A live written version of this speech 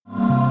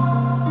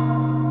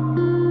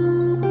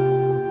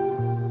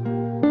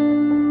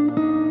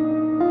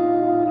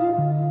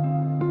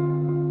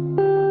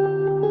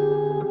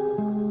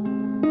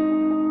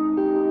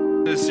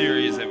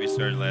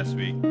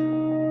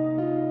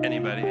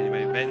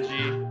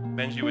Benji.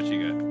 Benji, what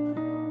you got?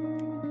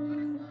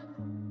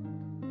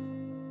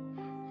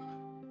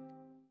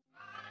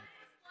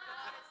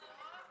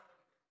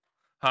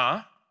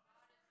 Huh?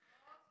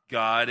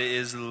 God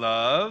is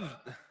love.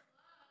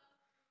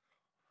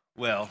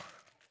 Well,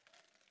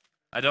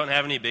 I don't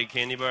have any big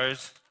candy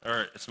bars,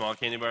 or small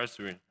candy bars,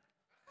 so we're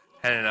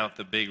handing out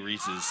the big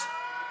Reese's.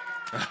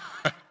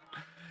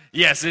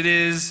 Yes, it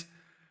is.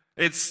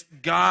 It's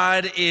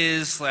God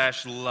is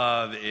 /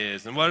 love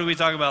is. And what did we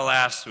talk about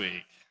last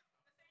week?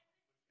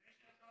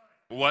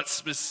 What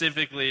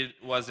specifically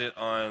was it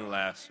on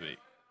last week?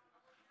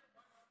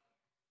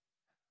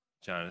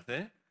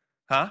 Jonathan?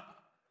 Huh?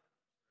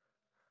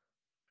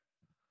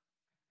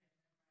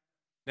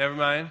 Never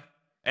mind.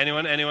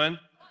 Anyone?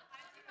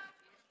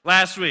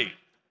 Last week.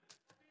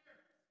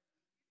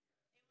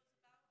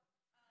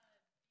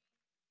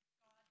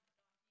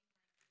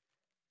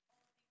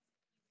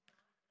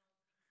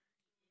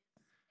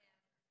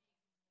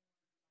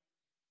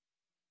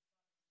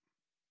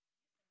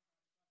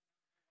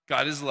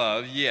 God is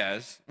love,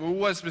 yes. Well,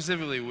 what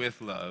specifically with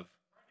love?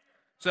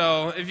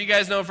 So, if you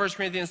guys know 1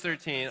 Corinthians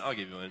 13, I'll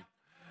give you one.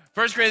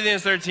 1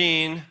 Corinthians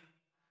 13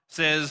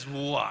 says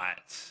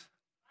what?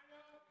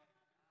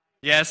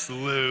 Yes,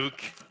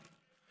 Luke.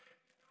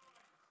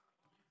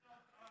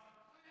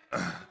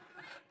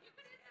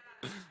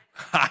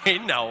 I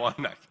know,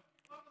 I'm not.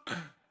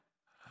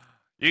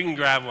 You can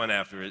grab one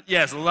after it.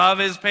 Yes,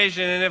 love is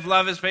patient, and if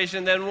love is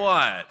patient, then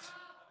what?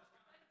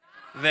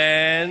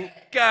 Then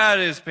God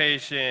is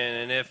patient,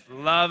 and if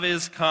love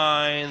is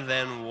kind,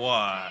 then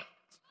what?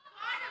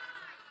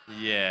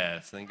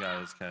 Yes, then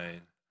God is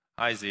kind.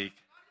 Hi, Zeke.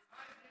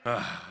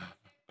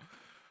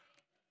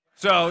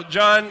 So,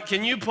 John,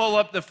 can you pull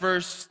up the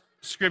first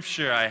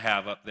scripture I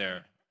have up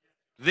there?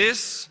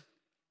 This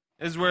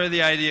is where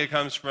the idea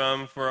comes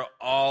from for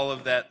all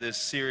of that this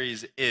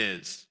series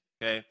is.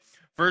 Okay?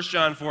 1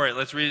 John 4:8.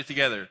 Let's read it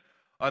together.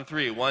 On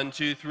 3. 1,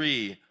 2,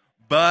 3.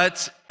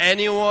 But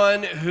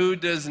anyone who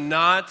does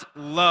not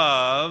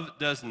love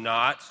does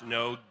not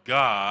know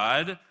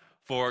God,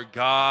 for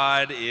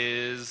God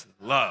is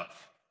love.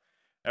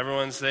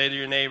 Everyone say to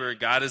your neighbor,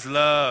 God is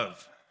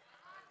love.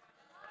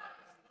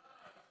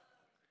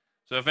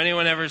 So if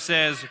anyone ever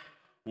says,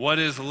 what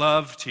is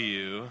love to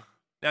you?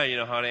 Now you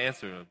know how to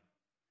answer them.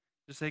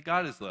 Just say,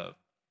 God is love.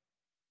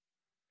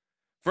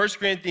 1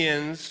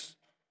 Corinthians,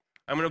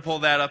 I'm going to pull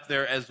that up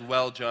there as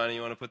well, Johnny.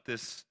 You want to put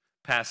this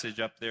passage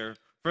up there?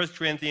 1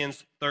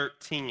 Corinthians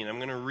 13. I'm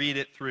going to read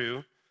it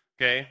through,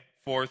 okay,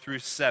 4 through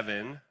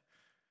 7.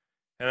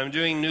 And I'm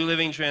doing New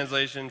Living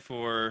Translation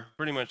for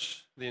pretty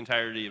much the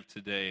entirety of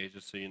today,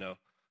 just so you know.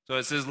 So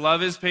it says,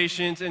 love is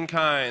patient and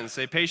kind.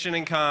 Say patient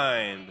and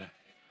kind.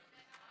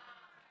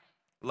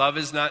 Love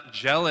is not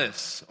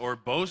jealous or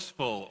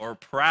boastful or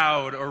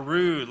proud or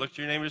rude. Look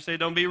to your neighbor and say,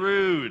 don't be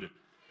rude.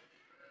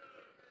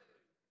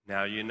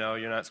 Now you know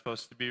you're not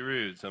supposed to be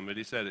rude.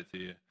 Somebody said it to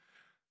you.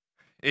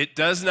 It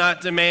does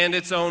not demand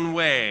its own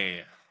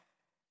way.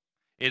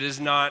 It is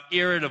not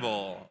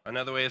irritable.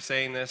 Another way of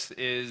saying this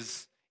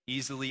is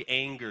easily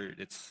angered.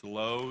 It's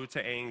slow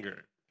to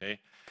anger.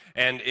 Okay?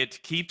 And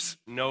it keeps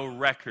no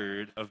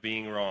record of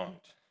being wronged.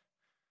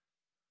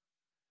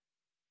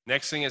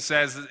 Next thing it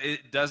says,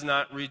 it does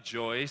not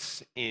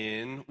rejoice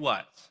in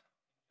what?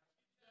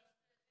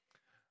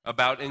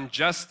 About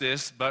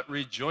injustice, but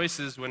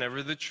rejoices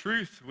whenever the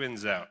truth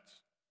wins out.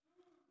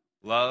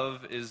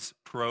 Love is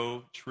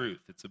pro-truth.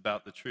 It's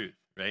about the truth,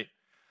 right?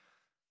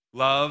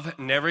 Love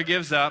never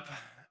gives up,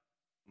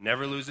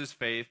 never loses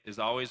faith, is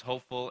always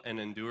hopeful, and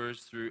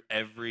endures through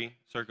every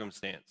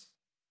circumstance.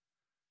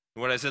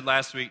 And what I said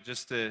last week,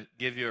 just to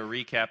give you a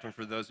recap, and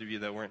for those of you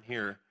that weren't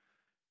here,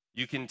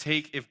 you can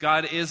take, if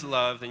God is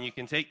love, then you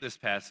can take this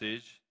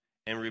passage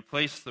and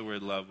replace the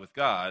word love with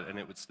God, and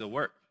it would still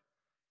work.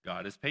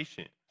 God is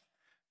patient.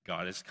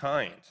 God is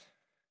kind.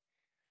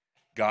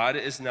 God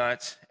is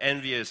not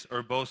envious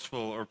or boastful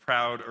or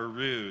proud or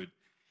rude.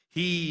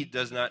 He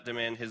does not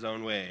demand his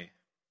own way.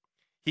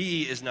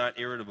 He is not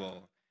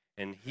irritable,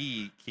 and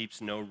he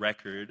keeps no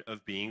record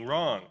of being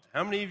wronged.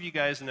 How many of you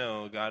guys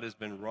know God has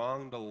been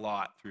wronged a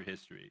lot through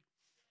history?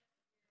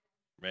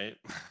 Right?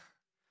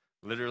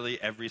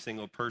 Literally every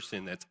single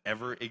person that's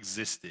ever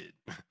existed,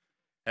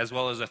 as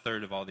well as a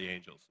third of all the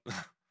angels.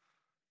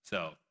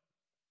 So,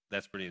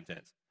 that's pretty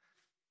intense.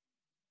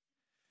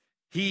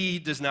 He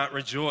does not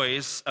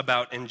rejoice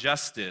about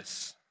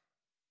injustice.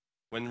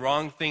 When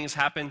wrong things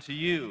happen to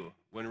you,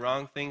 when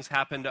wrong things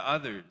happen to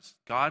others,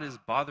 God is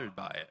bothered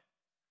by it.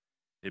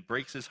 It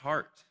breaks his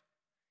heart.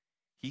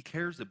 He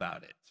cares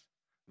about it.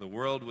 The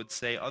world would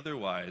say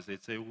otherwise.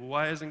 They'd say, well,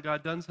 why hasn't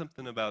God done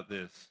something about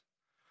this?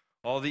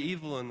 All the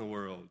evil in the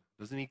world.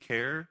 Doesn't he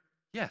care?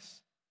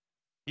 Yes,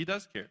 he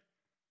does care,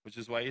 which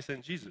is why he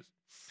sent Jesus.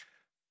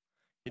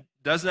 It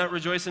does not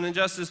rejoice in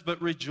injustice, but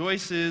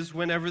rejoices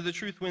whenever the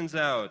truth wins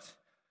out.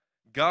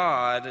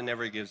 God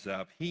never gives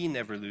up. He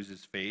never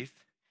loses faith.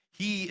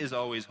 He is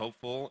always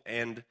hopeful,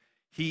 and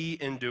he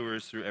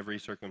endures through every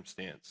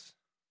circumstance,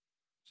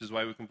 which is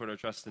why we can put our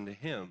trust into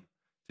him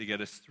to get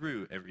us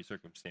through every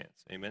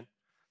circumstance. Amen?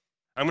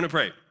 I'm going to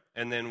pray.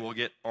 and then we'll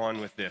get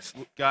on with this.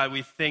 God,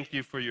 we thank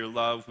you for your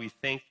love. We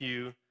thank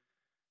you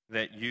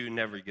that you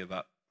never give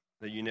up,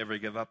 that you never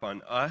give up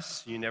on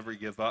us. You never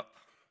give up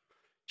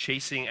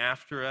chasing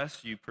after us.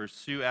 You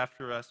pursue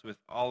after us with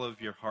all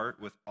of your heart,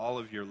 with all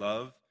of your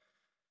love,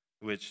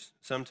 which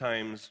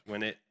sometimes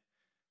when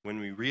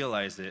we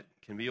realize it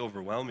can be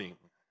overwhelming.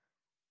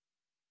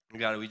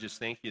 God, we just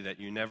thank you that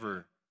you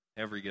never,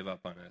 ever give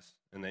up on us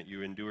and that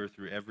you endure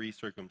through every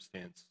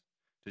circumstance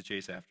to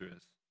chase after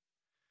us.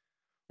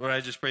 Lord, I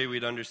just pray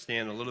we'd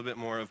understand a little bit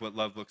more of what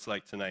love looks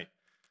like tonight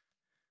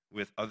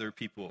with other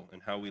people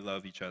and how we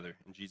love each other.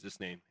 In Jesus'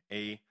 name,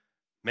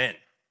 amen.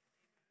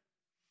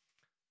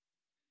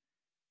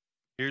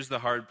 Here's the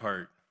hard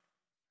part.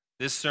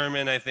 This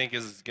sermon, I think,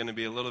 is going to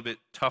be a little bit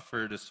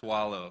tougher to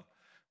swallow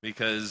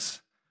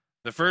because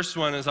the first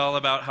one is all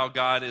about how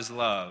God is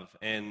love.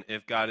 And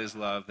if God is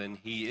love, then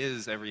he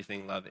is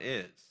everything love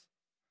is.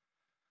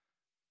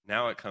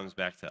 Now it comes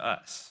back to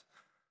us.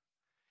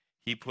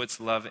 He puts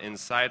love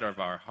inside of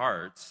our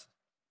hearts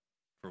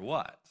for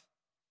what?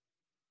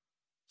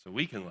 So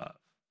we can love.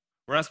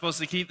 We're not supposed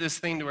to keep this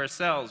thing to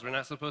ourselves. We're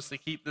not supposed to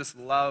keep this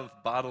love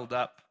bottled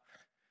up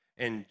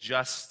and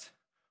just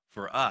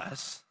for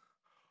us,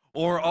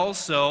 or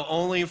also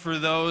only for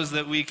those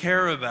that we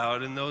care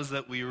about and those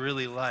that we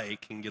really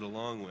like and get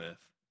along with.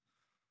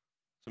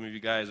 Some of you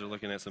guys are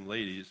looking at some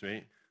ladies,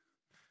 right?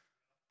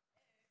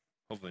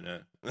 Hopefully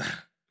not.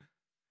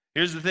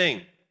 Here's the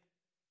thing.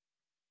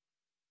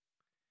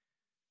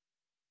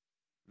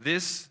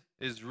 This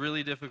is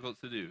really difficult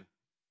to do,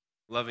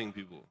 loving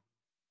people.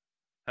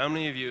 How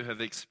many of you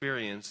have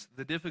experienced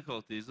the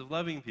difficulties of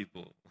loving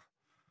people?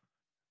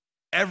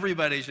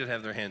 Everybody should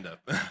have their hand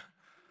up.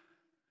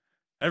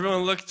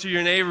 Everyone look to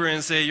your neighbor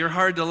and say, you're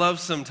hard to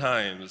love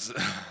sometimes.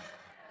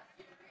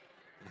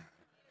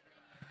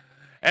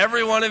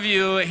 Every one of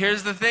you,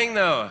 here's the thing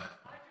though.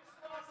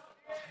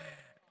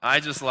 I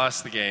just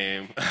lost the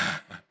game.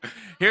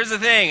 Here's the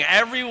thing.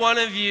 Every one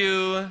of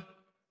you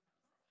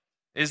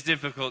is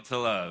difficult to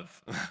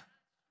love.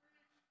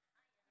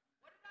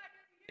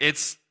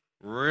 It's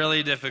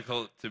really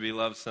difficult to be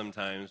loved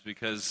sometimes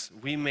because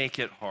we make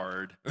it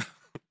hard.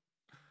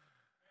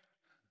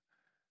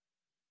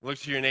 Look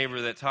to your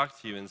neighbor that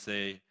talked to you and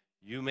say,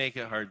 you make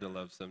it hard to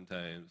love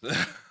sometimes.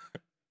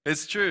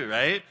 It's true,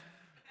 right?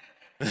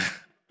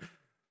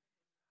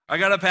 I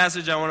got a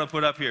passage I want to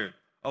put up here.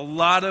 A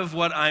lot of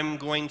what I'm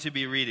going to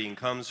be reading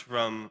comes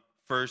from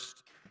 1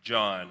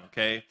 John,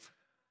 okay?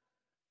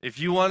 If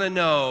you want to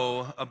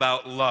know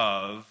about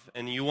love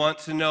and you want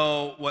to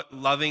know what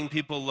loving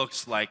people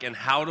looks like and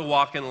how to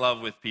walk in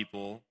love with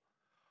people,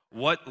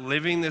 what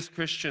living this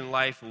Christian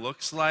life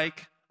looks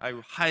like, I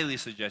highly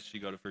suggest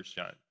you go to 1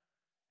 John.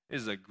 It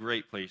is a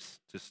great place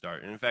to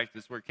start. And in fact,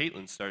 it's where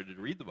Caitlin started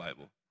to read the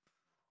Bible.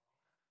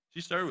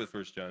 She started with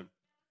 1 John.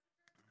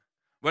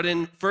 But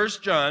in 1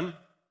 John,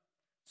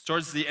 it's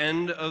towards the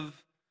end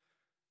of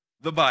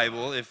the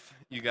Bible, if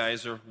you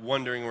guys are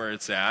wondering where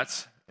it's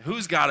at.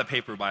 Who's got a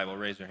paper Bible?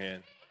 Raise your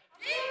hand.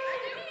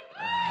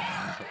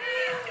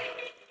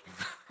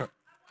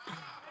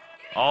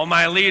 All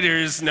my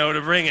leaders know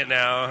to bring it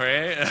now,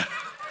 right?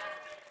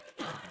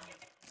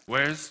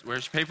 Where's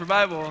your paper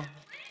Bible?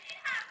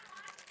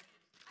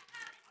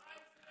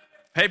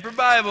 Paper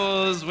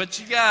Bibles, what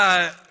you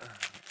got?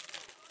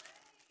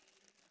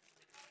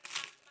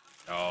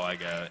 Oh, I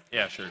got it.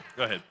 Yeah, sure.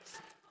 Go ahead.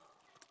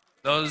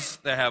 Those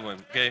that have one,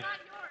 okay?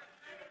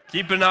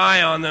 Keep an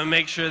eye on them.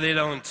 Make sure they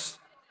don't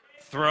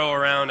throw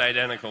around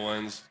identical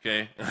ones,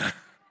 okay?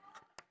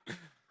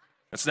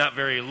 It's not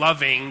very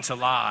loving to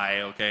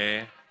lie,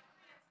 okay?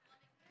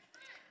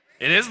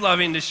 It is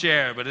loving to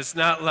share, but it's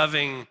not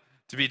loving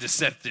to be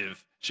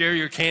deceptive. Share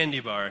your candy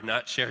bar,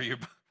 not share your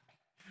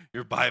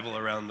Bible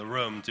around the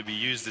room to be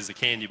used as a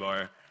candy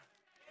bar,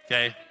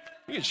 okay?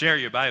 You can share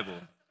your Bible,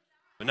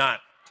 but not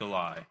to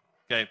lie,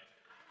 okay?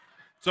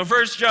 So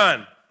 1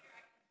 John.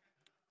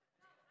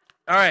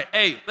 All right,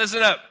 hey,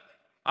 listen up.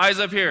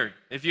 Eyes up here.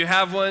 If you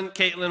have one,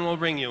 Caitlin will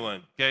bring you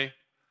one, okay?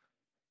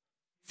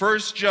 1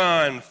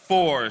 John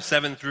 4,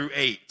 7 through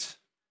 8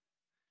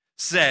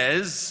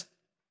 says,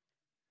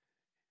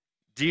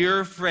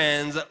 dear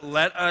friends,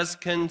 let us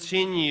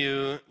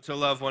continue to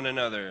love one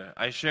another.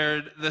 I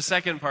shared the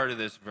second part of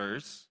this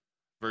verse,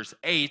 verse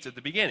 8 at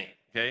the beginning,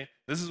 okay?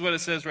 This is what it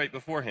says right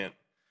beforehand.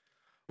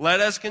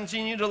 Let us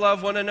continue to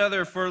love one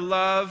another, for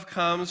love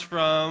comes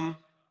from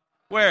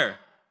where?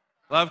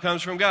 Love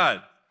comes from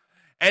God.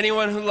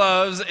 Anyone who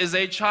loves is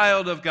a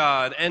child of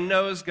God and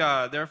knows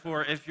God.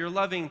 Therefore, if you're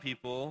loving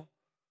people,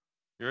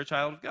 you're a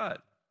child of God.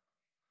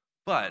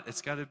 But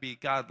it's got to be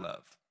God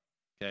love,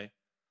 okay?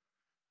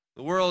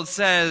 The world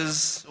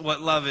says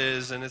what love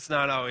is, and it's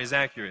not always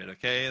accurate,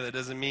 okay? That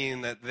doesn't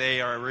mean that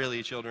they are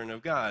really children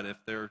of God if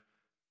their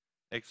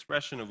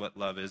expression of what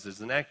love is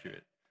isn't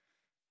accurate.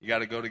 You got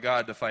to go to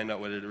God to find out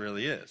what it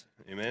really is.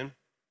 Amen?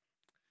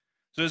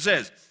 So it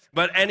says,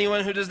 but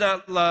anyone who does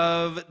not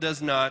love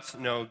does not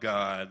know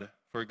God,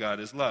 for God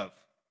is love.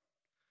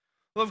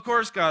 Well, of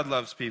course God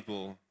loves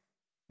people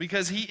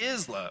because he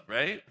is love,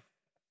 right?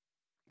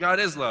 God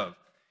is love.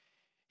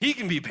 He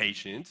can be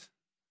patient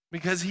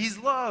because he's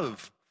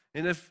love.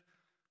 And if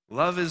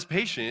love is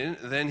patient,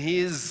 then he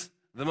is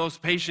the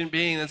most patient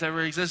being that's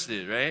ever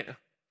existed, right?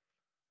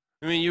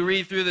 I mean, you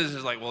read through this,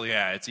 it's like, well,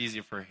 yeah, it's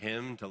easier for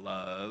him to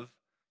love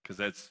because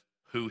that's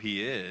who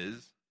he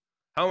is.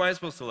 How am I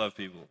supposed to love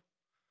people?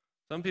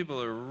 Some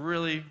people are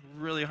really,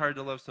 really hard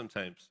to love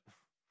sometimes,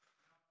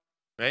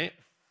 right?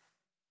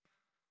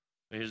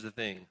 But here's the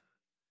thing.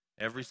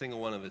 Every single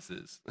one of us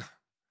is.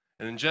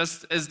 And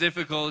just as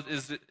difficult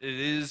as it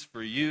is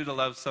for you to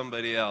love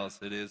somebody else,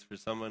 it is for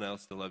someone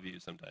else to love you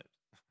sometimes.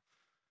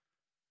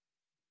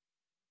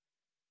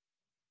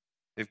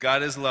 If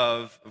God is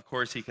love, of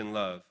course he can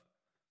love.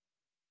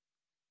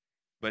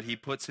 But he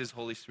puts his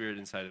Holy Spirit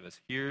inside of us.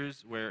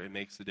 Here's where it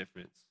makes a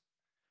difference.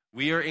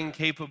 We are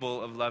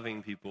incapable of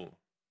loving people,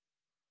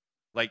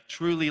 like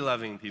truly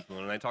loving people.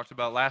 And I talked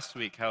about last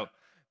week how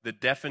the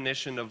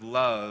definition of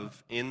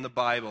love in the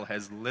Bible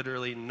has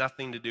literally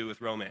nothing to do with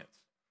romance.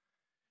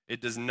 It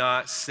does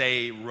not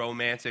say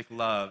romantic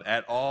love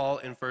at all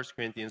in 1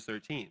 Corinthians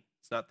 13.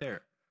 It's not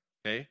there,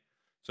 okay?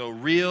 So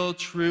real,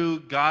 true,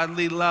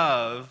 godly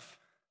love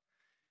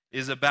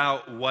is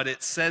about what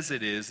it says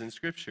it is in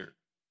Scripture.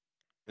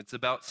 It's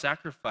about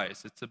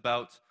sacrifice. It's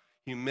about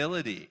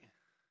humility.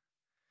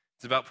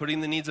 It's about putting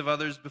the needs of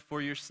others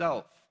before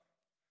yourself.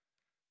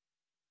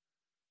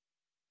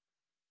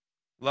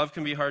 Love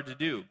can be hard to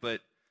do,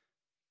 but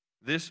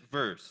this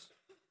verse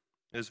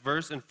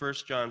in 1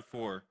 John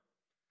 4,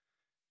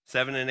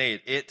 7 and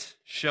 8, it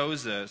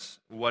shows us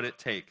what it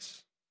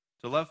takes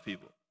to love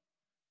people.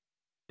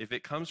 If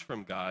it comes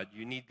from God,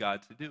 you need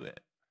God to do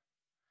it.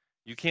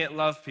 You can't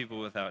love people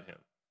without him.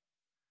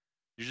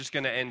 You're just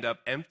going to end up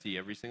empty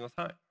every single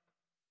time.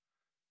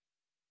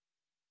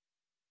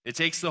 It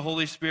takes the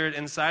Holy Spirit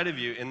inside of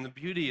you, and the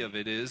beauty of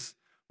it is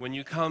when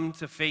you come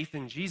to faith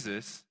in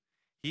Jesus,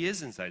 he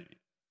is inside of you.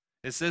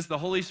 It says the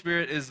Holy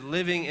Spirit is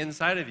living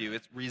inside of you.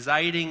 It's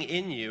residing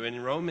in you.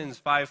 And Romans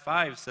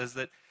 5:5 says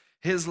that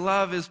his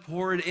love is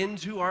poured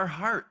into our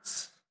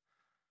hearts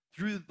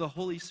through the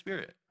Holy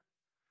Spirit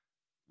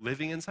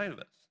living inside of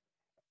us.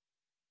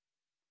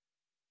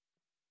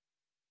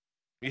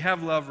 You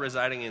have love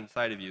residing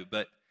inside of you,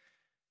 but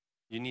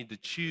you need to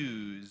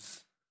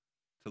choose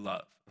to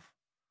love.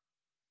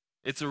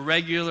 It's a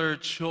regular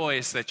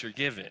choice that you're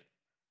given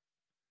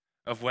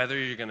of whether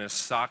you're going to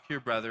sock your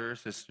brother or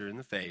sister in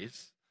the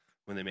face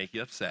when they make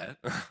you upset,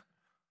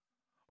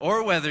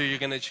 or whether you're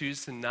going to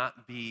choose to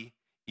not be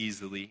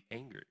easily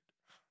angered.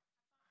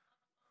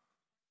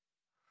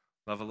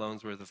 Love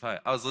alone's worth a fight.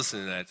 I was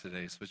listening to that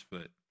today,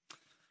 Switchfoot.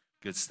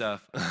 Good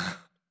stuff.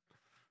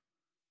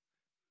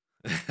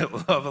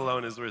 Love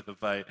alone is worth a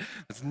fight.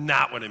 That's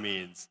not what it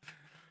means.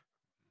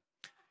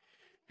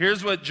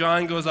 Here's what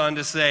John goes on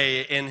to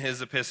say in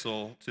his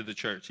epistle to the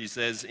church. He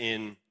says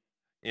in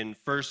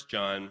 1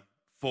 John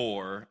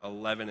 4,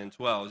 11 and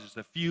 12, just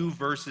a few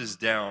verses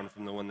down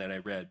from the one that I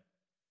read.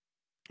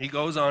 He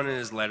goes on in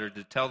his letter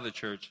to tell the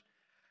church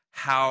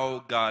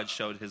how God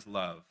showed his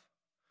love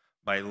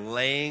by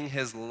laying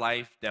his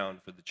life down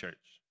for the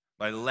church,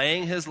 by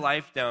laying his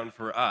life down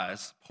for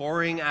us,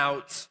 pouring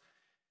out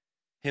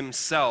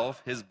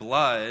himself, his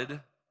blood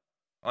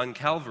on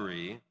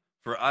Calvary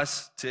for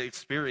us to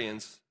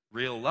experience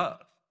real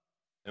love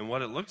and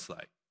what it looks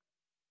like.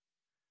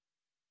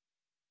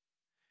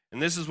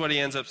 And this is what he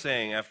ends up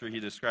saying after he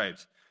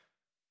describes.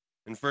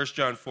 In 1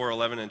 John 4,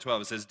 11 and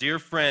 12, it says, "Dear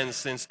friends,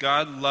 since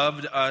God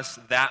loved us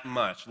that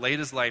much, laid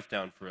his life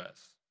down for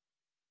us,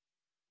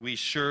 we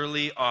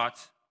surely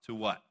ought to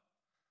what?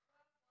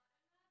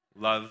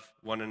 Love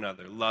one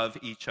another, love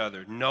each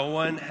other. No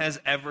one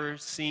has ever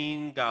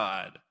seen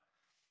God.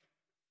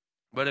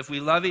 But if we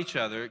love each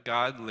other,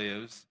 God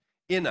lives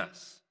in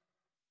us.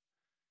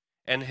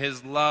 And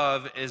his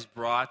love is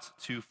brought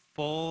to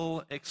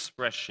full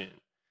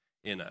expression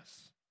in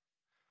us."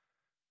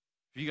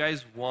 If you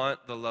guys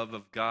want the love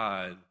of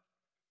God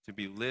to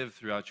be lived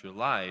throughout your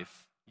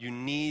life, you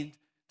need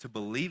to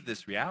believe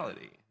this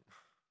reality.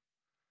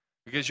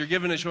 Because you're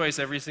given a choice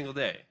every single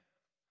day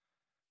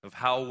of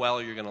how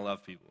well you're going to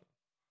love people.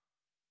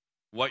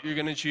 What you're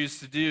going to choose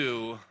to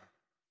do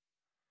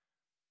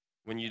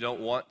when you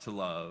don't want to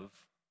love,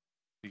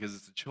 because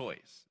it's a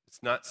choice.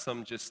 It's not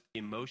some just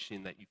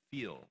emotion that you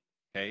feel,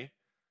 okay?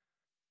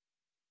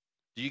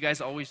 Do you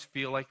guys always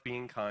feel like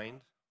being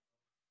kind?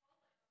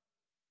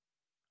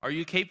 Are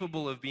you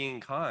capable of being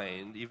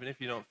kind even if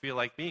you don't feel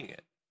like being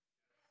it?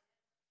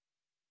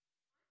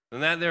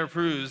 And that there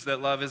proves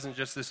that love isn't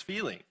just this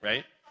feeling,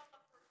 right?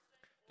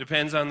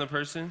 Depends on the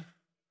person.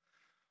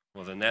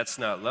 Well, then that's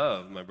not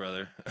love, my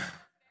brother.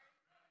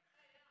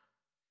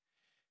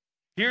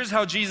 Here's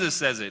how Jesus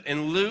says it.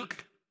 In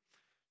Luke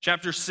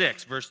chapter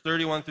 6, verse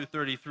 31 through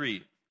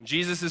 33,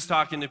 Jesus is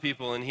talking to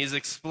people and he's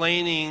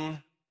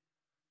explaining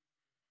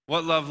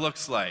what love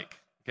looks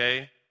like,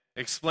 okay?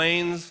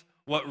 Explains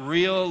what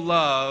real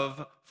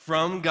love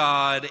from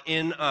God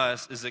in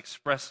us is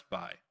expressed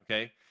by,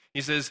 okay?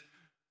 He says,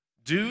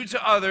 "Do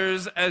to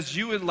others as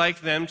you would like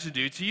them to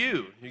do to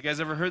you." You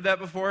guys ever heard that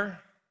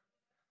before?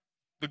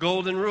 The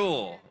golden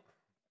rule.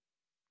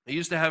 They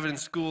used to have it in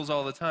schools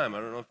all the time. I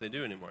don't know if they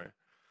do anymore.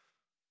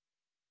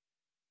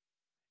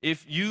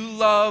 If you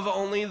love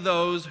only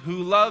those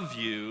who love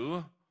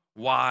you,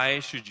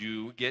 why should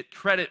you get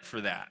credit for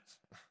that?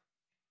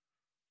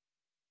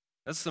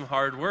 That's some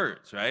hard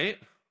words, right?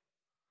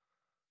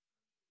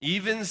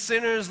 Even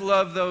sinners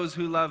love those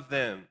who love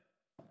them,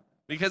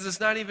 because it's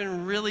not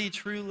even really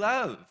true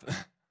love.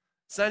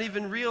 It's not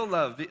even real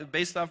love,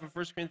 based off of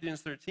 1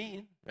 Corinthians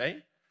 13,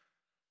 right?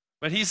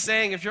 But he's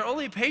saying, if you're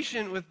only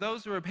patient with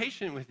those who are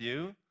patient with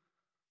you,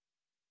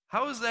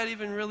 how is that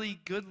even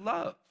really good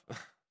love?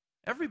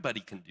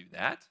 Everybody can do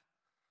that.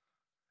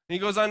 And he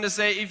goes on to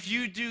say, if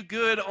you do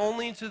good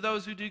only to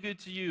those who do good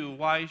to you,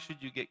 why should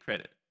you get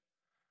credit?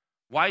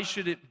 Why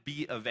should it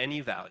be of any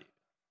value?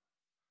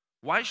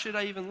 Why should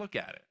I even look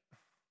at it?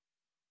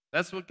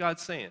 That's what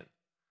God's saying.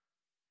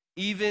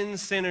 Even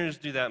sinners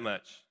do that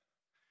much.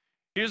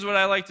 Here's what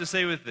I like to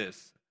say with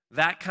this.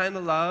 That kind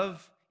of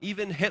love,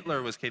 even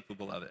Hitler was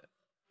capable of it.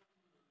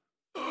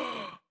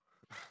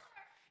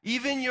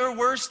 Even your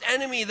worst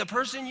enemy, the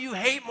person you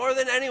hate more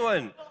than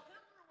anyone.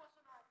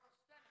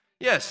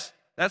 Yes,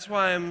 that's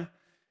why I'm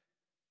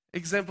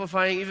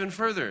exemplifying even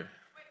further.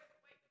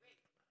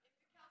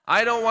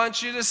 I don't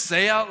want you to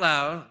say out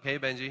loud, okay,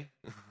 Benji?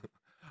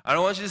 I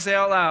don't want you to say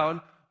out loud,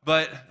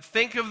 but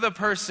think of the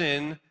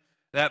person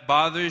that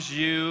bothers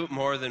you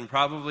more than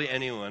probably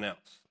anyone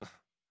else.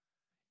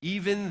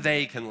 Even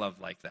they can love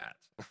like that.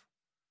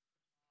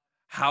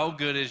 How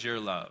good is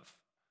your love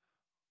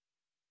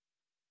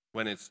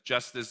when it's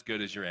just as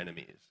good as your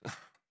enemies?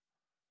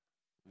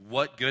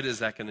 What good is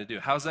that going to do?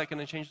 How's that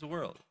going to change the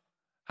world?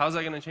 How's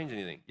that going to change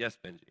anything? Yes,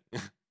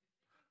 Benji.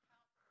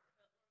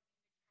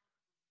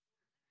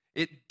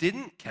 It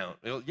didn't count.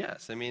 Well,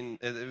 yes, I mean,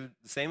 the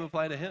same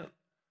apply to him.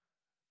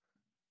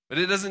 But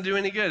it doesn't do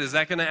any good. Is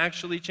that going to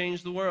actually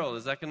change the world?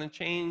 Is that going to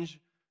change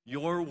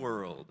your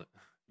world,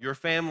 your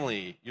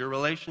family, your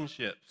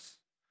relationships?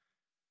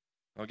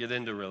 I'll get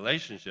into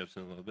relationships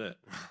in a little bit.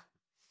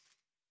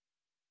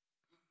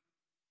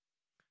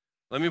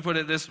 Let me put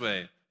it this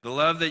way. The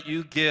love that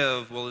you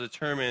give will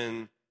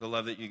determine the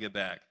love that you get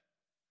back.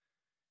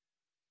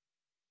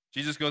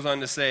 Jesus goes on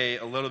to say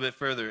a little bit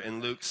further in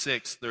Luke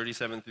 6,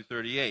 37 through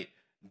 38,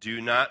 do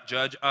not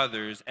judge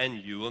others, and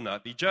you will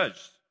not be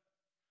judged.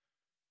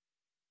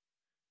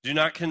 Do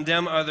not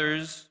condemn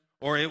others,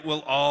 or it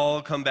will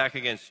all come back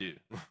against you.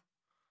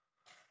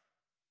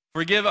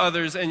 Forgive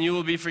others, and you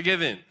will be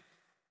forgiven.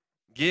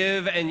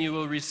 Give, and you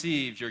will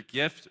receive. Your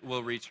gift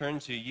will return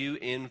to you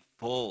in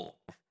full.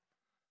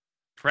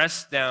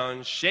 Pressed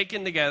down,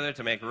 shaken together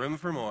to make room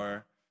for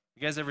more.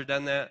 You guys ever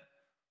done that?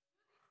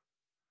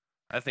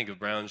 I think of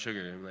brown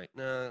sugar. I'm like,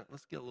 nah,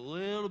 let's get a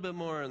little bit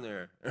more in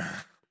there.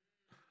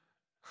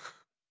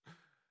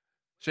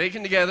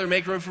 Shaken together,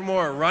 make room for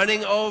more.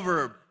 Running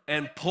over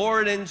and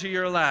pour it into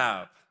your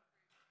lap.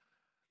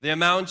 The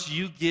amount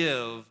you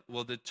give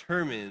will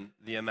determine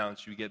the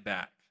amount you get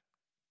back.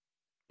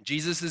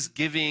 Jesus is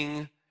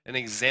giving an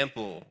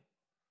example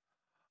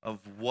of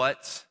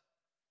what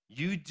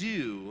you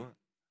do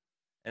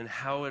and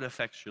how it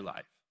affects your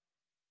life.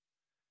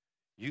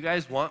 You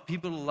guys want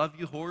people to love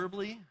you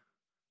horribly?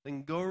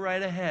 Then go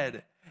right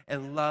ahead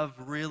and love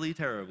really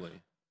terribly.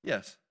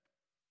 Yes.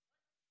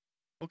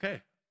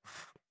 Okay.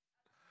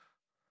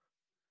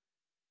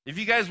 If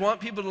you guys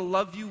want people to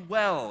love you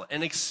well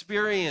and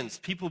experience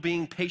people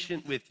being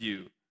patient with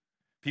you,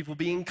 people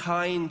being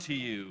kind to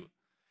you,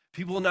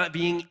 people not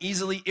being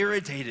easily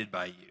irritated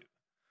by you,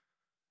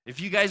 if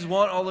you guys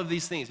want all of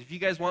these things, if you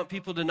guys want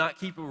people to not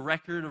keep a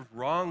record of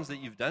wrongs that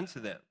you've done to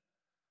them,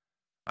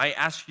 I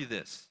ask you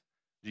this,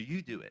 do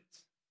you do it?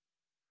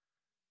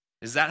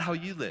 Is that how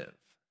you live?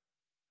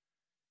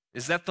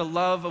 Is that the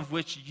love of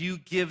which you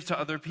give to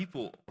other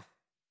people?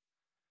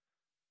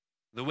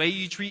 The way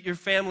you treat your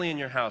family in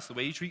your house, the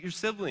way you treat your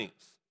siblings.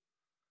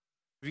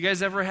 Have you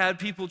guys ever had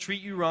people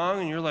treat you wrong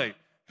and you're like,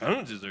 I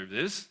don't deserve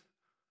this.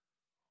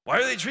 Why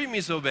do they treat me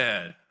so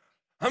bad?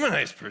 I'm a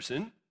nice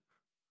person.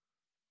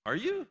 Are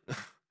you?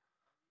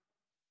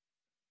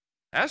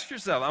 Ask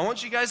yourself. I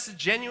want you guys to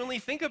genuinely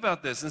think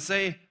about this and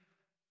say,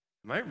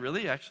 am I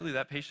really actually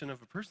that patient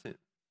of a person?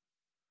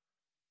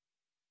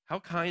 How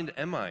kind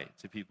am I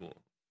to people?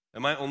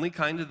 Am I only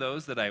kind to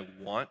those that I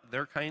want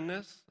their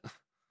kindness?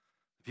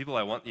 People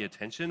I want the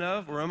attention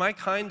of? Or am I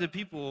kind to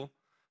people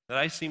that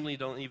I seemingly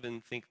don't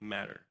even think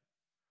matter?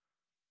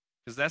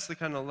 Because that's the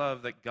kind of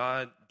love that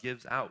God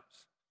gives out.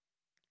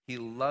 He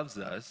loves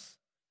us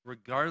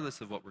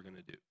regardless of what we're going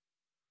to do.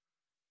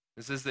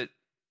 It says that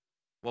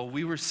while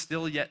we were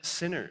still yet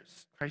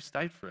sinners, Christ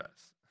died for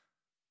us.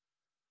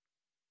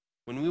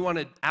 When we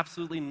wanted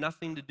absolutely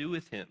nothing to do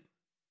with him,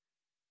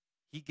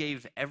 he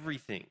gave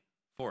everything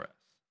for us.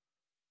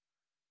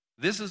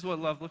 This is what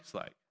love looks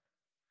like.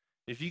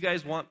 If you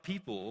guys want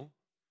people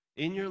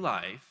in your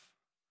life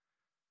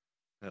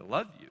that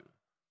love you,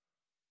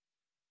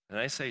 then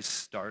I say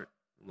start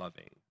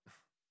loving.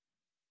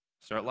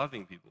 Start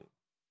loving people.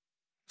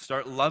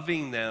 Start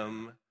loving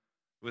them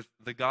with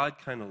the God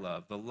kind of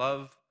love, the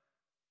love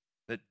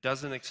that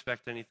doesn't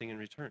expect anything in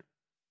return,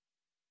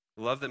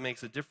 the love that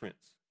makes a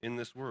difference in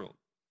this world.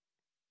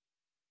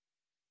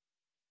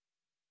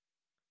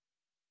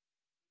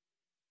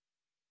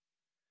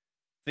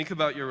 Think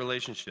about your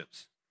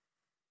relationships.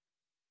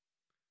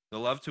 The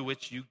love to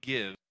which you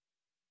give,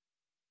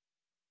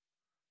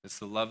 it's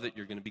the love that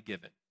you're going to be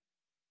given.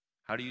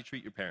 How do you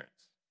treat your parents?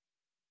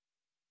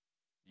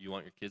 Do you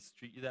want your kids to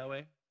treat you that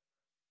way?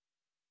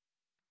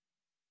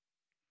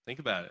 Think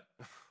about it.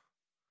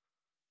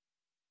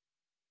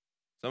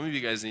 Some of you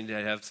guys need to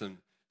have some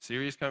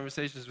serious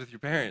conversations with your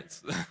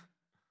parents.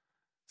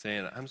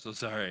 Saying, I'm so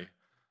sorry.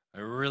 I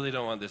really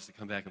don't want this to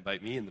come back and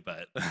bite me in the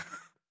butt.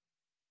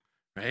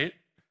 Right?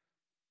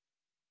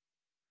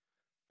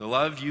 The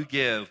love you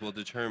give will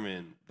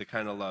determine the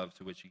kind of love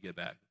to which you get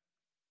back.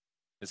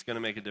 It's going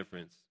to make a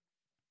difference.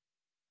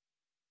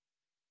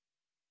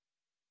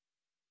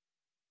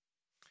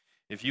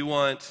 If you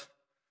want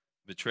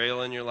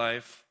betrayal in your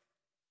life,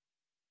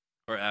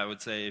 or I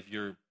would say if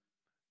you're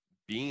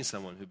being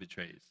someone who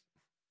betrays,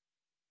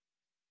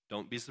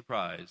 don't be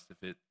surprised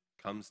if it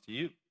comes to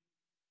you.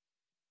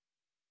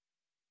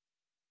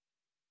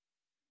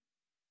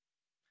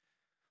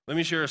 Let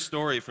me share a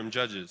story from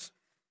Judges.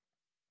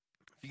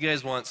 If you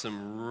guys want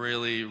some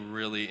really,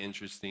 really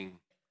interesting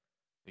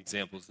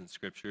examples in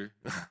Scripture,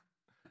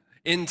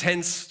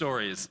 intense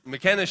stories.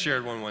 McKenna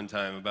shared one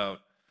time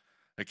about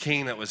a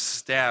king that was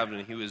stabbed,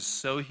 and he was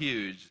so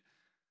huge,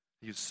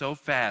 he was so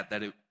fat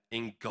that it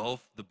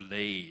engulfed the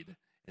blade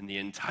and the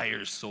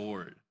entire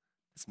sword.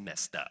 It's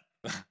messed up.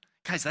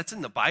 Guys, that's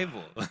in the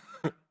Bible.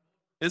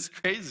 It's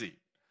crazy.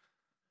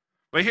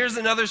 But here's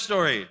another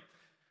story.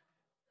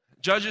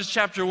 Judges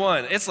chapter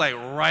 1. It's like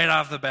right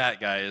off the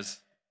bat, guys.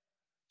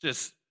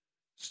 Just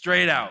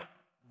straight out.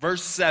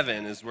 Verse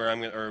 7 is where I'm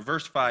going to, or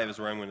verse 5 is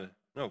where I'm going to,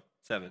 no,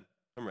 7.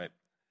 I'm right.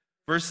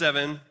 Verse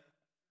 7.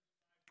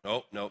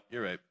 Oh, no,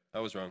 you're right. I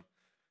was wrong.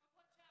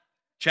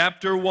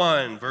 Chapter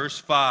 1, verse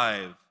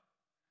 5.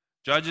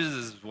 Judges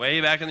is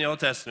way back in the Old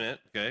Testament,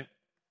 okay?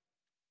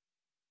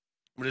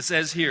 But it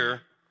says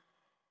here,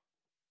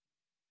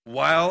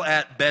 while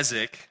at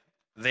Bezek,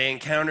 they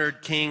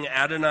encountered King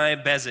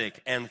Adoni-Bezek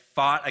and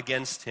fought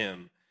against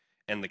him,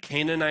 and the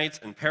Canaanites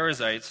and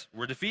Perizzites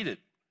were defeated.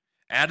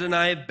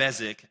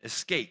 Adoni-Bezek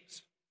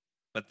escaped,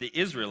 but the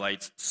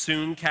Israelites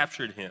soon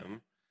captured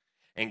him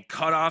and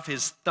cut off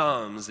his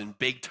thumbs and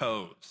big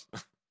toes.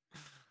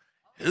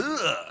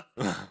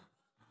 Ugh.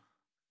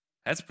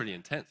 That's pretty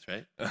intense,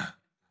 right?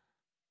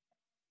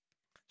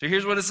 So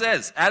here's what it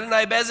says.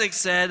 Adoni-Bezek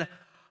said,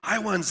 I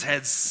once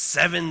had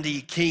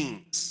 70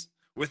 kings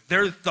with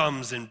their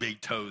thumbs and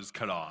big toes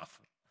cut off.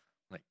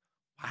 Like,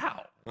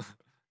 wow, this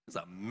is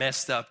a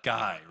messed up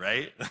guy,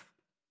 right?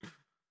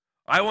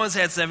 I once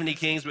had 70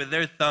 kings with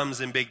their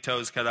thumbs and big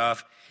toes cut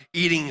off,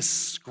 eating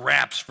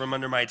scraps from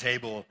under my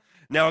table.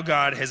 Now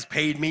God has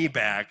paid me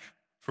back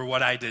for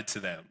what I did to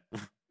them.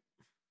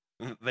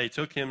 They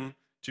took him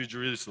to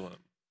Jerusalem,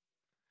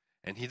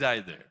 and he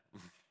died there.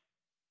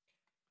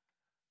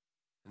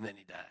 And then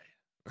he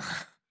died.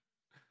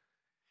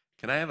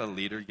 Can I have a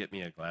leader get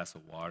me a glass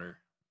of water?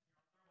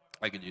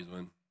 I could use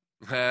one.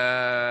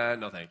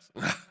 No thanks.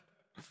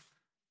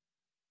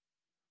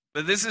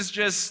 But this is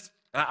just,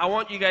 I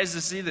want you guys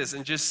to see this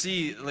and just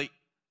see, like,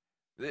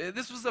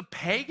 this was a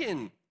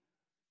pagan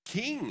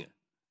king.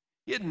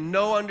 He had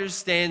no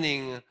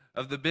understanding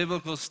of the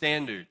biblical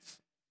standards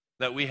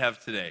that we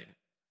have today.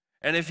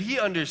 And if he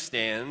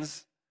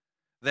understands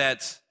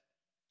that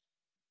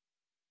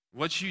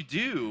what you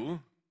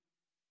do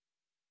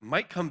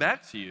might come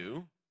back to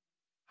you,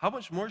 how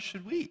much more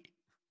should we?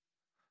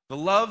 The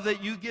love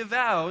that you give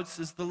out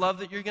is the love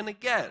that you're going to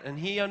get. And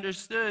he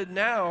understood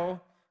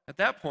now, at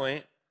that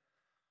point,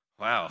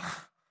 wow,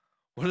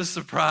 what a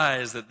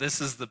surprise that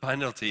this is the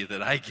penalty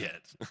that I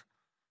get.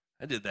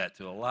 I did that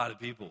to a lot of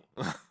people.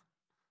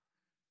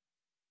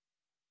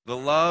 The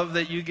love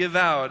that you give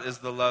out is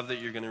the love that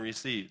you're going to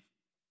receive.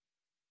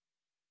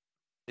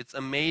 It's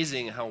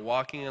amazing how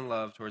walking in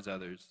love towards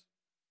others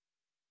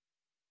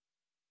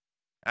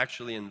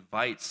actually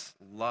invites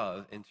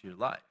love into your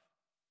life.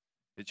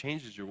 It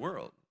changes your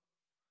world.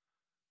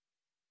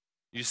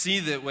 You see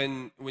that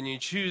when you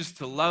choose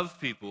to love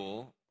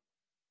people,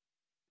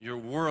 your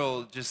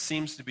world just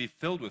seems to be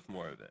filled with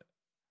more of it.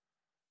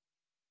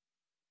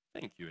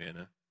 Thank you,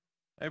 Anna.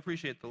 I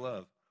appreciate the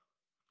love.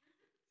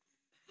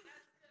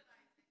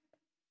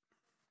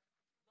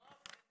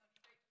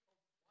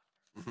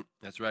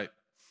 That's right.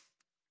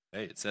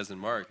 Hey, it says in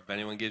Mark, if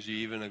anyone gives you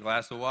even a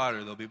glass of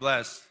water, they'll be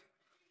blessed.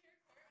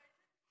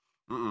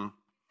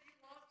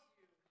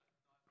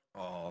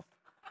 Oh,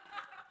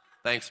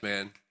 thanks,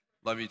 man.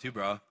 Love you too,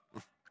 bro.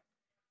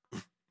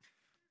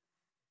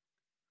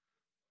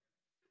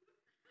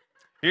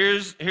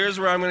 Here's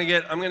where I'm gonna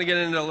get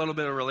into a little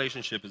bit of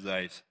relationship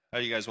advice. How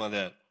do you guys want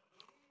that?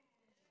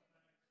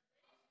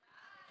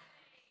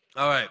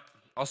 All right,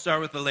 I'll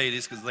start with the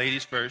ladies, because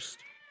ladies first.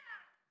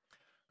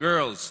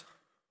 Girls.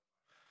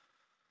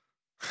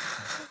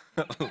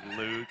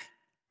 Luke.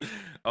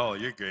 Oh,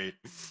 you're great.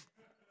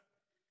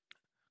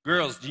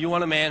 Girls, do you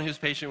want a man who's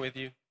patient with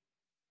you?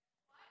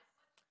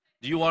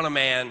 Do you want a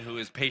man who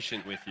is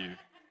patient with you?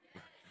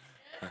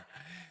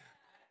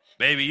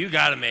 Baby, you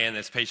got a man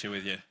that's patient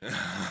with you.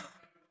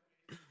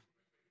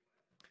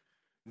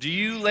 Do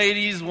you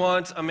ladies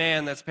want a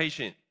man that's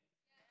patient?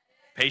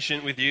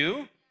 Patient with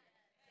you?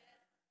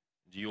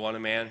 Do you want a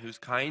man who's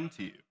kind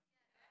to you?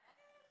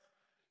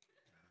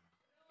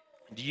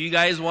 Do you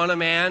guys want a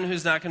man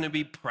who's not going to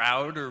be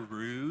proud or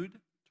rude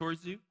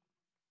towards you?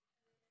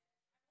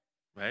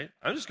 Right?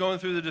 I'm just going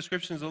through the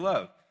descriptions of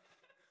love.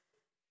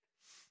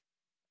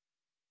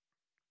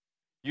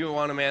 You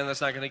want a man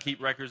that's not going to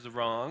keep records of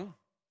wrong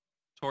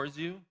towards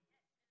you?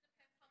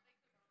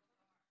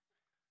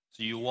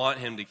 So you want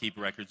him to keep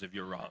records of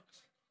your wrongs.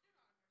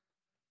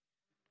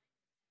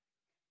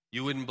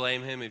 You wouldn't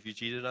blame him if you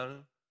cheated on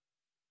him?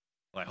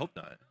 Well, I hope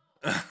not.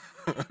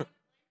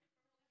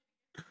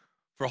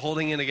 For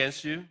holding it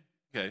against you?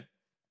 Okay.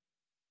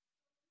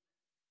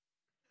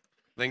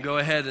 Then go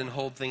ahead and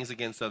hold things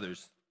against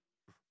others.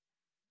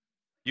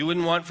 You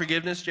wouldn't want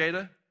forgiveness,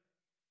 Jada?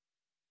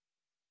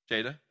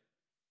 Jada?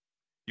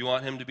 You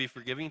want him to be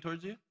forgiving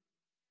towards you?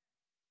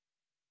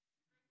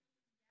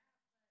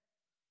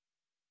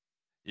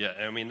 Yeah,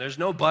 I mean, there's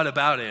no but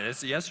about it.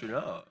 It's a yes or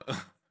no.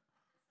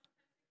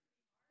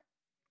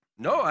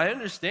 No, I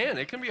understand.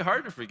 It can be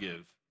hard to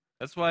forgive.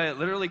 That's why it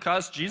literally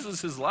cost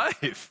Jesus his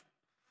life.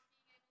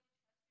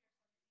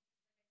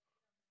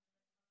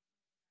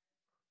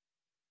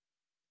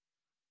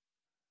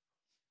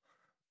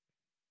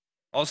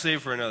 I'll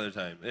save for another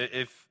time.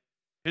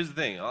 Here's the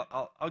thing,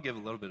 I'll give a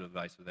little bit of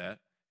advice with that.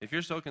 If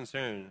you're so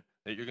concerned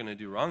that you're going to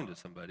do wrong to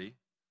somebody,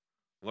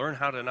 learn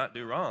how to not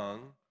do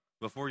wrong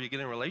before you get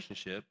in a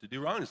relationship to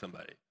do wrong to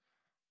somebody. That's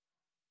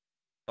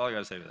all I got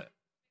to say with that.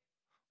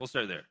 We'll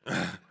start there.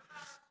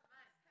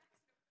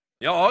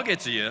 Y'all, I'll get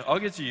to you. I'll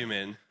get to you,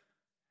 man.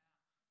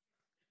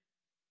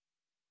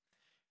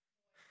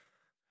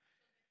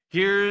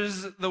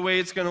 Here's the way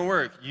it's going to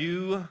work.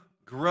 You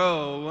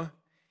grow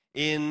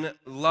in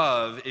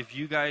love. If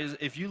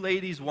you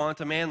ladies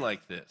want a man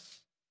like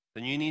this,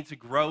 then you need to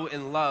grow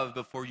in love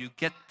before you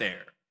get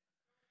there.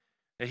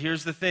 Now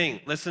here's the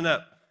thing. Listen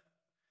up.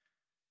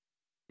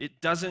 It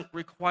doesn't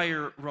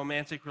require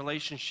romantic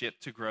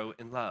relationship to grow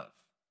in love.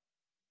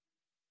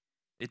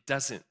 It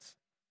doesn't.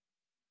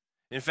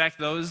 In fact,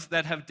 those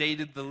that have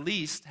dated the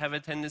least have a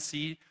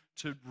tendency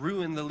to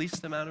ruin the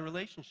least amount of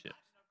relationships.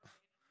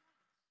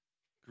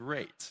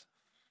 Great.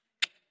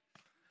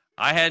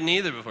 I hadn't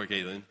either before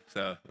Caitlin,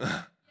 so.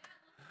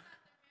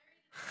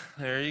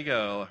 There you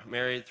go.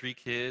 Married, 3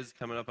 kids,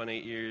 coming up on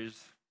 8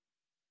 years.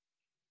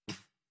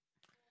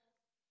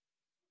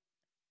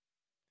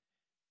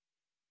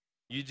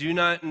 You do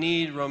not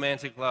need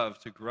romantic love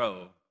to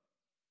grow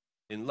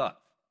in love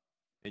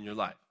in your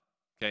life,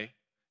 okay?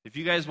 If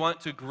you guys want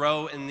to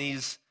grow in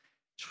these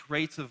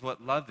traits of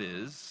what love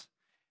is,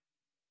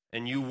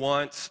 and you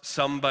want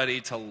somebody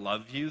to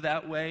love you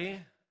that way,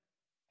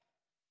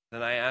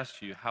 then I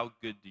ask you, how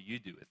good do you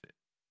do with it?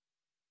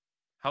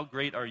 How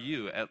great are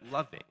you at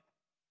loving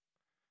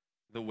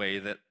the way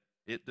that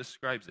it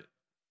describes it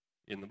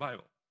in the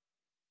Bible?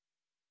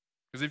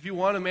 Because if you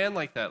want a man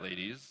like that,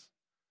 ladies,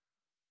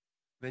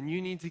 then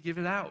you need to give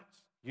it out.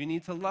 You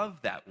need to love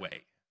that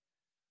way.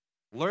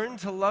 Learn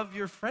to love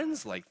your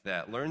friends like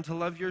that. Learn to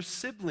love your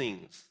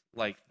siblings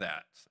like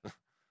that.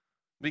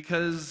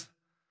 Because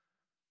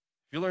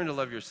if you learn to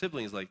love your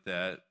siblings like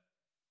that,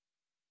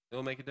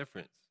 it'll make a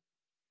difference.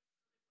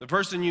 The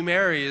person you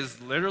marry is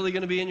literally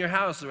going to be in your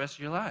house the rest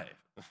of your life.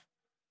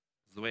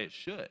 It's the way it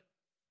should,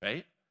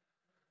 right?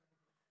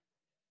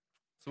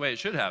 It's the way it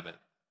should happen.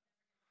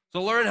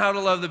 So learn how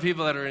to love the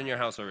people that are in your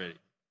house already.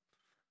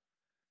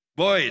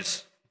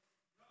 Boys.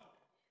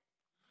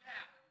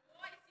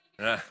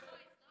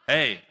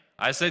 Hey,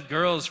 I said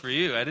girls for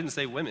you. I didn't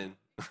say women.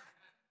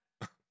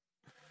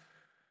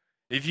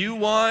 If you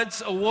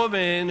want a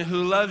woman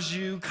who loves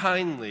you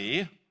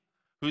kindly,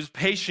 who's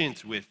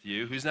patient with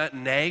you, who's not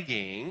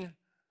nagging,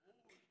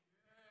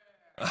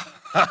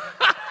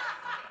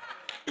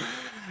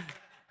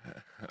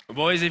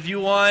 boys, if you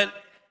want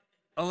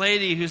a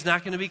lady who's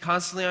not going to be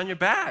constantly on your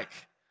back,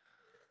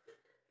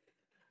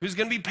 who's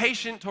going to be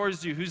patient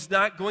towards you, who's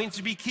not going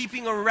to be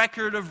keeping a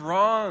record of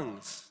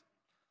wrongs,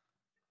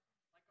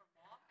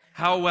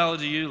 how well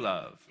do you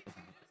love?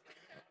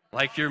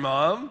 Like your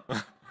mom?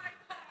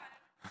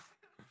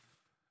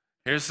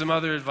 Here's some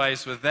other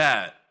advice with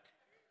that.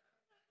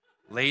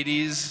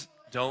 Ladies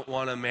don't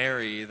want to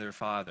marry their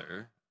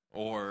father,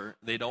 or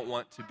they don't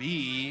want to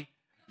be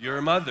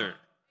your mother.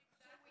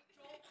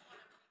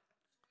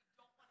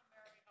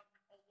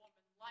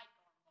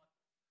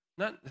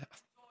 Not,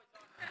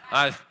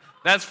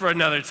 that's for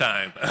another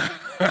time.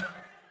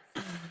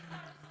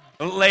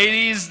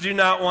 Ladies do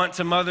not want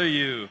to mother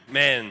you,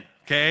 men,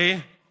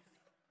 okay?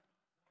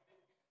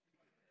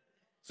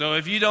 So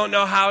if you don't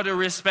know how to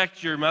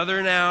respect your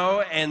mother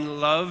now and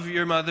love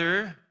your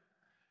mother,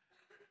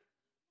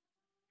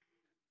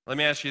 let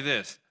me ask you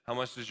this. How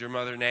much does your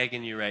mother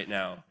nagging you right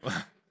now?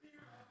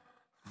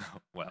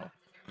 Well,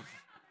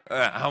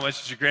 how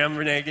much is your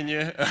grandma nagging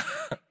you?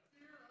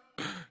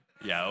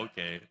 Yeah,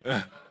 okay.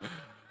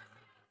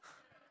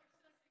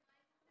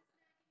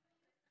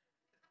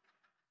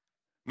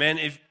 Man,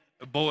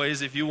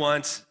 boys, if you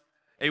want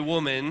a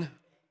woman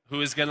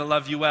who is going to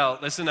love you well,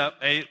 listen up.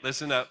 Hey,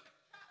 listen up.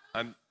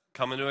 I'm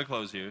coming to a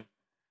close here.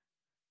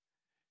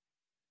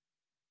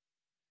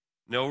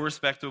 No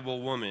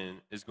respectable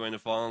woman is going to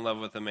fall in love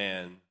with a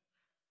man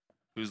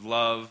whose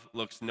love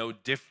looks no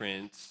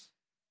different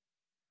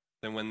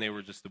than when they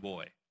were just a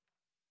boy.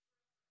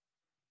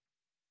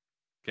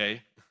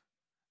 Okay?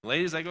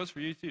 Ladies, that goes for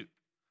you too.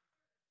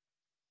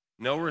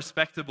 No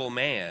respectable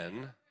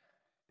man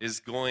is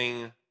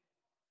going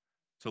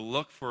to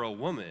look for a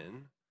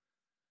woman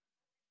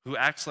who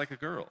acts like a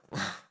girl.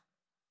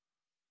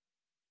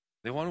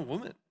 They want a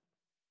woman.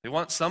 They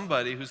want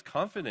somebody who's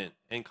confident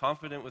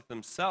with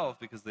themselves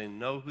because they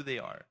know who they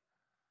are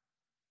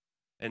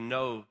and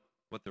know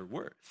what they're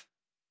worth.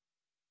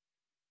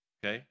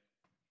 Okay?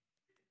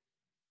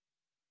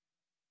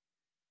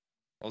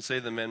 I'll say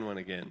the men one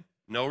again.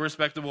 No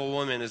respectable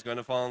woman is going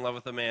to fall in love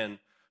with a man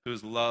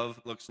whose love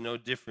looks no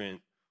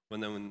different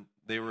when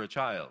they were a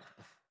child.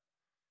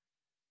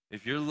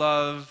 If your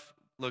love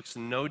looks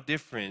no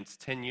different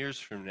 10 years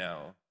from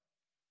now,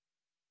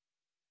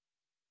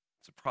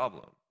 it's a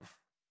problem.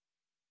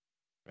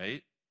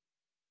 Right?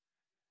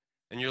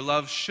 And your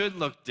love should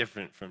look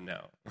different from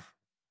now.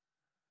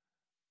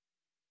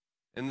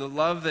 And the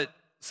love that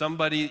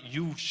somebody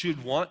you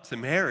should want to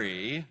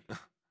marry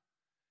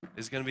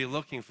is going to be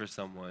looking for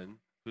someone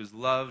whose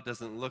love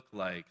doesn't look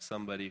like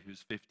somebody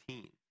who's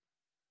 15.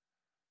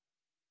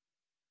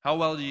 How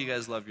well do you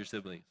guys love your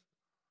siblings?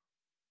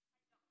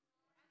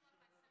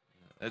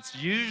 That's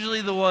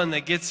usually the one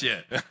that gets you.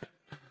 If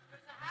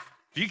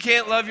you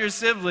can't love your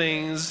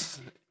siblings,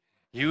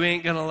 you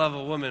ain't going to love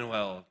a woman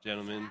well,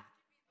 gentlemen.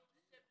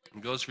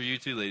 It goes for you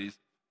too, ladies.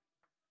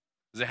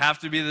 Does it have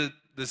to be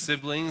the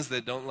siblings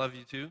that don't love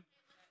you too?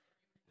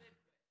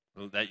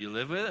 Well, that you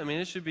live with? I mean,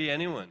 it should be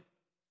anyone.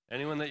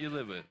 Anyone that you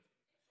live with.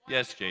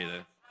 Yes,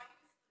 Jada.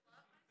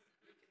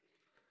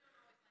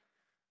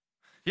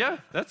 Yeah,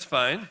 that's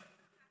fine.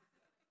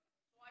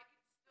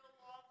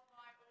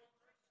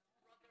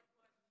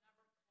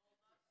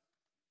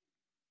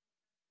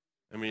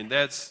 I mean,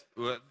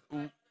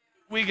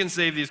 we can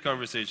save these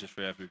conversations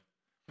for after.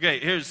 Okay,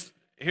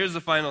 here's the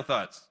final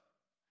thoughts.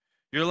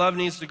 Your love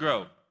needs to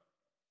grow.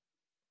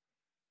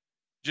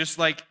 Just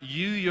like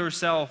you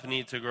yourself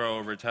need to grow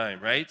over time,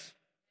 right?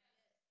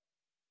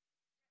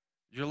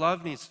 Your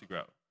love needs to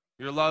grow.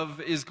 Your love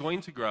is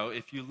going to grow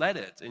if you let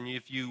it and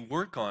if you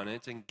work on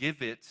it and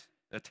give it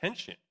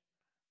attention,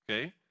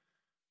 okay?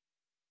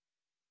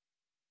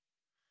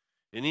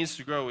 It needs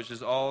to grow, which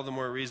is all the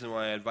more reason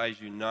why I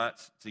advise you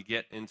not to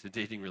get into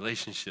dating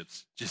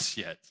relationships just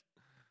yet.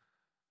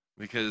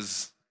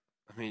 Because,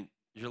 I mean,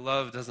 your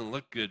love doesn't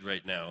look good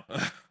right now.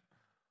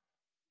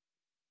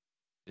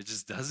 It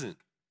just doesn't.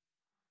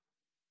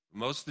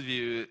 Most of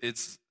you,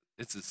 it's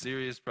a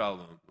serious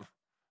problem.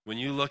 When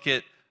you look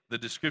at the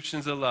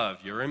descriptions of love,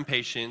 you're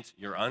impatient,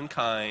 you're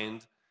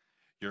unkind,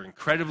 you're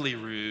incredibly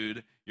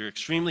rude, you're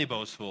extremely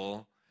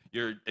boastful,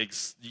 you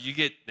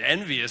get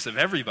envious of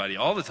everybody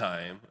all the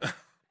time.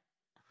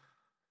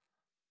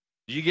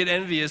 You get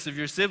envious of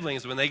your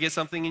siblings when they get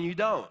something and you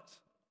don't.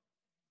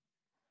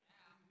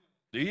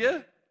 Do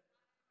you?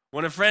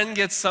 When a friend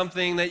gets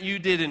something that you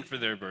didn't for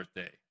their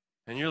birthday,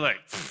 and you're like,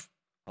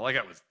 all I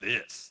got was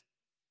this.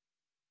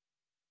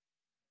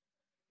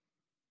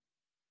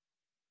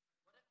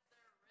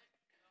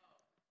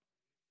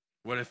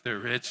 What if they're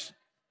rich?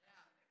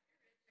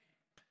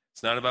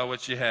 It's not about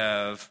what you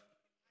have.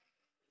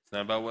 It's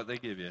not about what they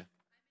give you.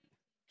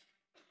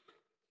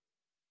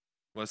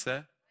 What's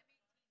that?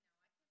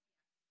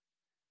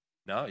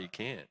 No, you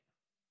can't.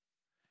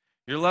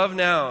 Your love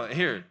now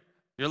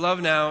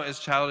is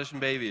childish and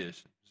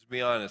babyish. Just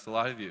be honest, a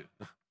lot of you.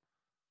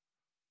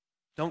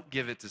 Don't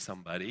give it to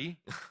somebody.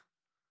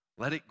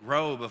 Let it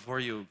grow before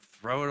you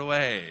throw it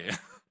away.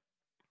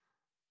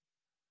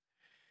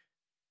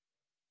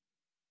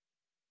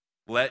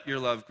 Let your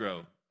love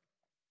grow.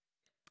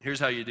 Here's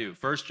how you do.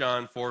 1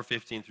 John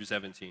 4:15 through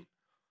 17.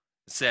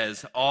 It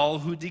says, all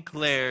who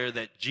declare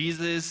that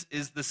Jesus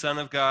is the Son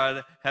of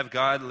God have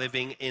God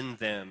living in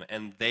them,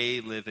 and they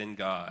live in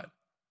God.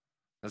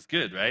 That's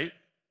good, right?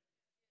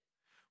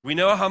 We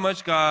know how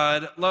much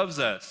God loves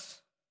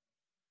us.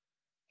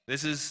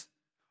 This is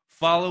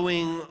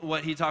following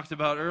what he talked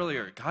about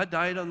earlier. God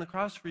died on the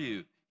cross for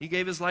you. He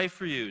gave his life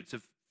for you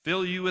to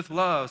fill you with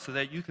love so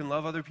that you can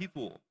love other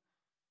people.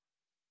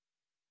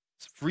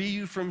 Free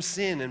you from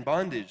sin and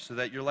bondage so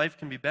that your life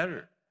can be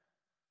better.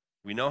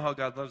 We know how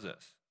God loves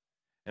us.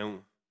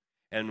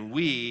 And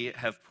we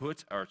have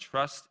put our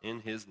trust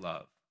in his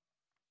love.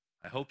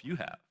 I hope you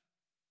have.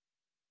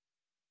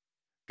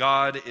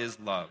 God is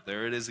love.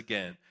 There it is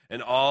again.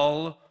 And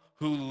all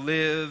who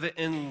live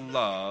in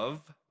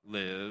love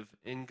live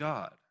in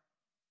God.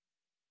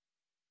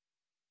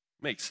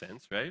 Makes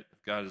sense, right?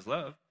 God is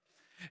love.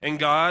 And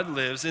God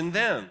lives in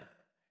them.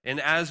 And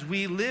as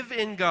we live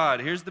in God,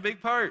 here's the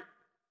big part.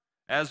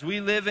 As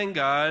we live in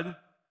God,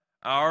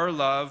 our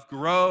love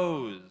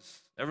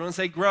grows. Everyone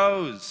say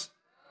grows.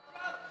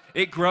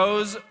 It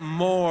grows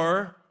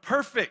more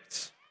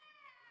perfect.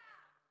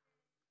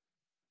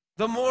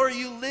 The more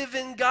you live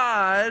in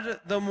God,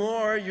 the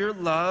more your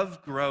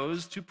love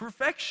grows to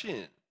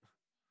perfection.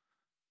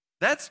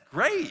 That's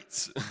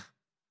great,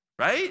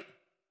 right?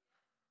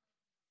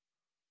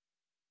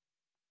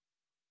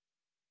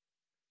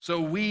 So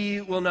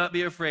we will not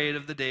be afraid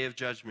of the day of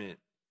judgment,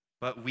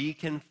 but we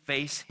can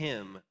face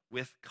him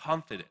with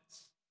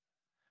confidence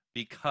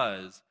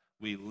because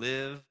we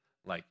live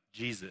like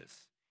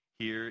Jesus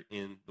here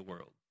in the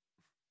world.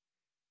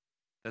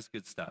 That's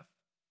good stuff.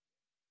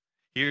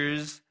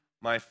 Here's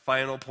my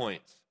final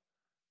point.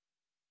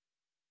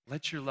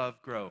 Let your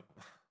love grow.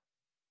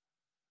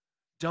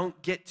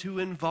 Don't get too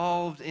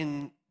involved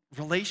in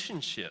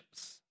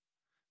relationships,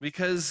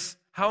 because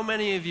how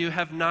many of you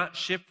have not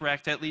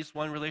shipwrecked at least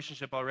one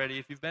relationship already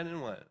if you've been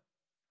in one?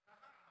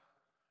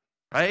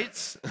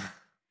 Right?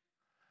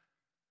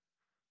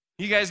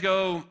 You guys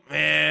go,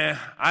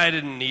 I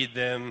didn't need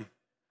them.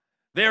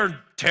 They're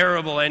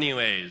terrible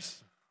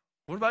anyways.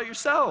 What about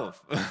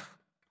yourself?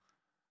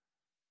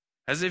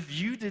 As if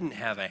you didn't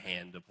have a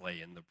hand to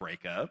play in the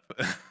breakup.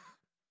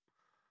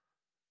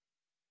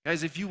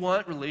 Guys, if you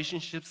want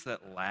relationships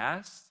that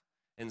last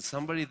and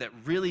somebody that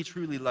really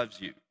truly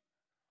loves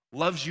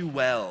you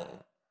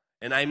well,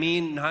 and I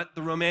mean not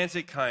the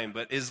romantic kind,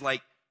 but is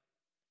like,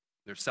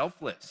 they're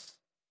selfless.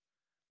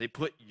 They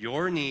put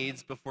your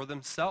needs before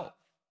themselves.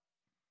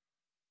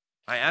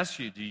 I ask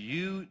you, do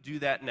you do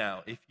that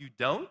now? If you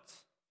don't,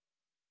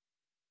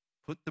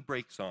 put the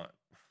brakes on.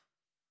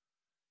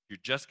 You're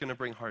just going to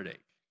bring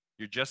heartache.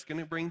 You're just going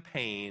to bring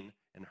pain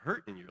and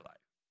hurt in your life.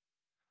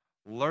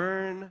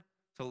 Learn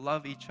to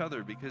love each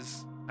other,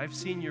 because I've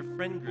seen your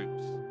friend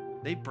groups.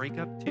 They break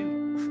up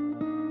too.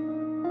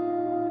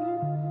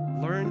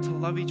 Learn to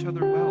love each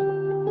other well.